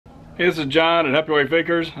Hey, this is John at Happy Wife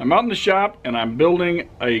Acres. I'm out in the shop and I'm building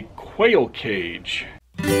a quail cage.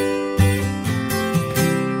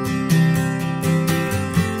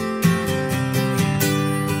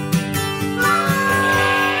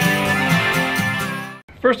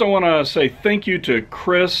 First I want to say thank you to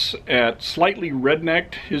Chris at Slightly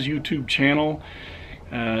Rednecked, his YouTube channel.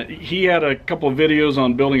 He had a couple of videos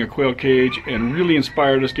on building a quail cage and really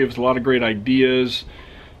inspired us, gave us a lot of great ideas.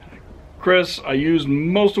 Chris, I used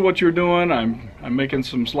most of what you're doing. I'm making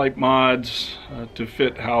some slight mods to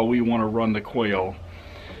fit how we want to run the quail.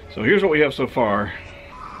 So here's what we have so far.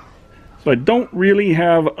 So I don't really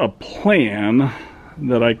have a plan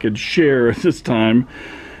that I could share at this time.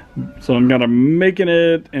 So I'm kind of making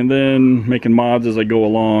it and then making mods as I go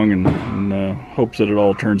along and hopes that it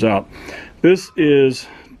all turns out. This is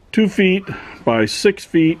 2 feet by 6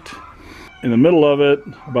 feet. In the middle of it,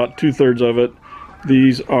 about 2/3 of it,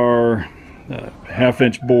 these are 1/2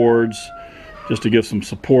 inch boards just to give some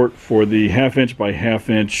support for the 1/2 inch by 1/2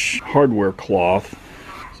 inch hardware cloth.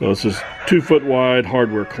 So this is 2 foot wide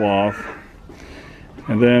hardware cloth.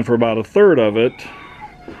 And then for about 1/3 of it,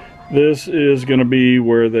 this is going to be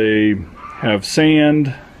where they have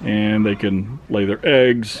sand and they can lay their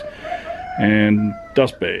eggs and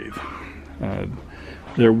dust bathe.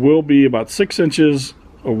 There will be about 6 inches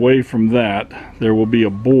away from that, there will be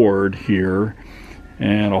a board here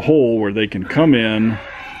and a hole where they can come in,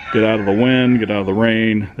 get out of the wind, get out of the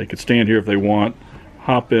rain. They could stand here if they want,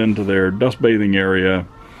 hop into their dust bathing area.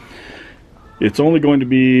 It's only going to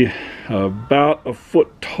be about 1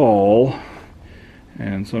 foot tall,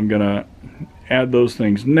 and so I'm gonna add those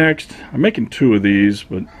things next. I'm making 2 of these,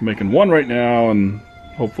 but I'm making 1 right now, and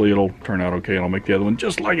hopefully it'll turn out okay and I'll make the other one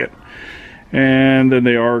just like it. And then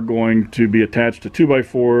they are going to be attached to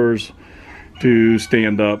 2x4s to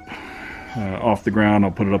stand up off the ground.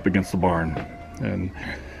 I'll put it up against the barn, and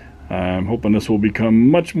I'm hoping this will become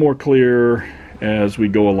much more clear as we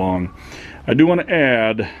go along. I do want to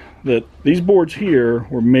add that these boards here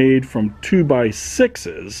were made from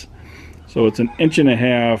 2x6s, so it's 1.5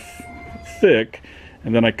 inches thick,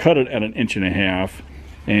 and then I cut it at 1.5 inches,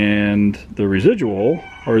 and the residual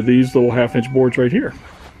are these little 1/2 inch boards right here.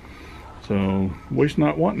 So waste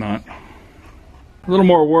not, want not. A little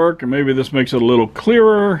more work and maybe this makes it a little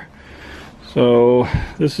clearer. So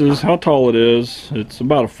this is how tall it is. It's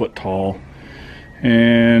about 1 foot tall,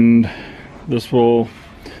 and this will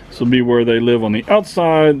be where they live on the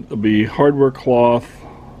outside. There'll be hardware cloth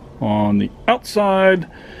on the outside.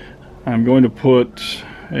 I'm going to put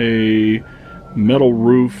a metal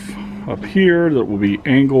roof up here that will be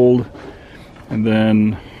angled, and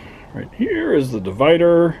then right here is the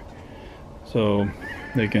divider, so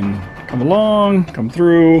they can come along, come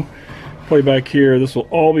through, play back here. This will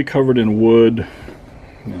all be covered in wood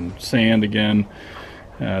and sand again.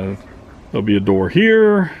 There'll be a door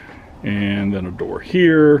here and then a door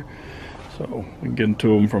here, so we can get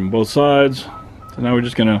into them from both sides. So now we're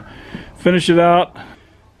just gonna finish it out.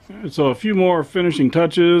 So a few more finishing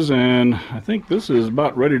touches, and I think this is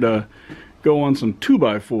about ready to go on some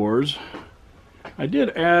 2x4s. I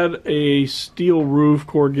did add a steel roof,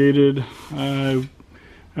 corrugated.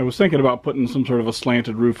 I was thinking about putting some sort of a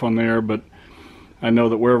slanted roof on there, but I know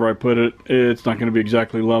that wherever I put it, it's not going to be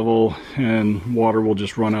exactly level, and water will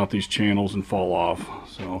just run out these channels and fall off.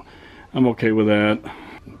 So I'm okay with that.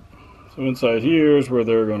 So inside here is where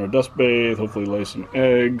they're going to dust bathe, hopefully lay some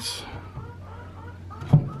eggs.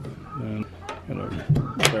 And got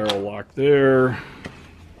a barrel lock there.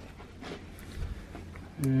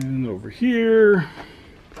 And over here,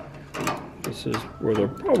 this is where they'll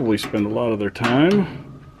probably spend a lot of their time.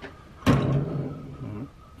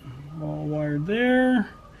 All wired there.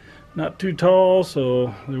 Not too tall,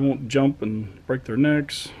 so they won't jump and break their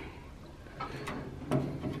necks.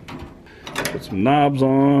 Put some knobs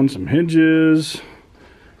on, some hinges.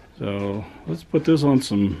 So let's put this on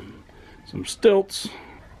some stilts.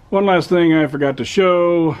 One last thing I forgot to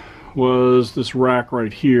show was this rack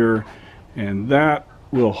right here, and that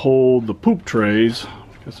will hold the poop trays,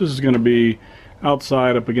 because this is going to be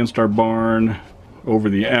outside up against our barn over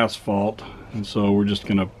the asphalt, and so we're just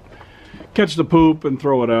going to catch the poop and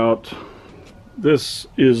throw it out. This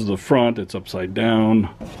is the front, it's upside down.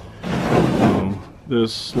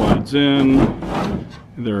 This slides in.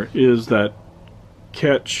 There is that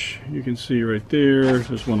catch you can see right there.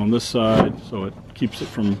 There's one on this side, so it keeps it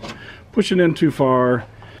from pushing in too far.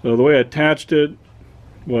 So the way I attached it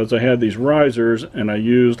was I had these risers, and I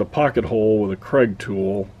used a pocket hole with a Kreg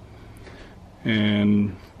tool,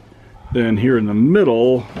 and then here in the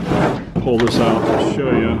middle, pull this out to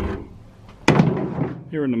show you.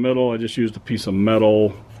 Here in the middle I just used a piece of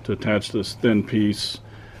metal to attach this thin piece.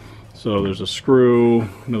 So there's a screw,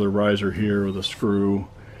 another riser here with a screw,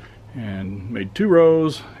 and made 2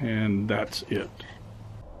 rows, and that's it.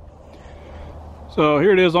 So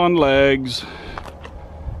here it is on legs,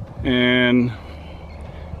 and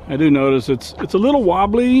I do notice it's a little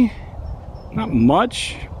wobbly, not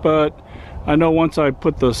much, but I know once I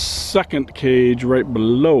put the second cage right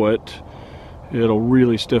below it, it'll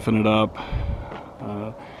really stiffen it up.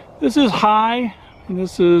 This is high, and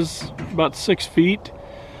this is about 6 feet.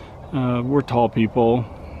 We're tall people,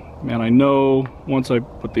 and I know once I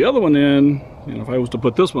put the other one in, and if I was to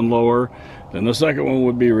put this one lower, then the second one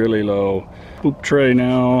would be really low. Poop tray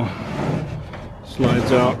now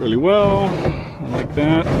slides out really well. I like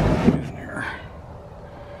that. In there.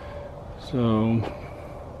 So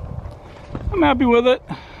I'm happy with it.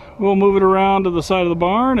 We'll move it around to the side of the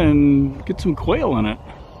barn and get some quail in it.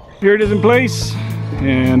 Here it is in place,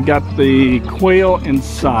 and got the quail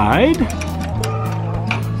inside.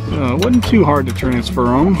 So it wasn't too hard to transfer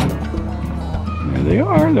them. There they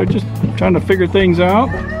are. They're just trying to figure things out.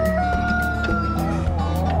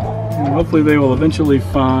 And hopefully they will eventually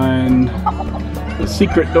find the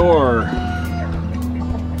secret door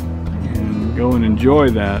and go and enjoy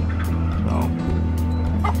that.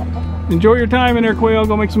 So enjoy your time in there, quail.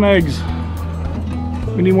 Go make some eggs.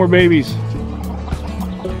 We need more babies.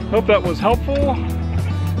 Hope that was helpful.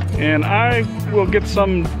 And I will get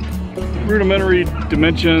some rudimentary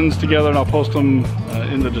dimensions together, and I'll post them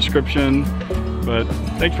in the description. But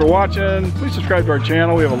thanks for watching. Please subscribe to our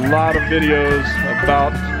channel. We have a lot of videos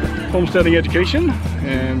about homesteading education,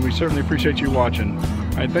 and we certainly appreciate you watching.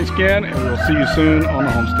 All right, thanks again, and we'll see you soon on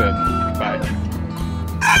the homestead.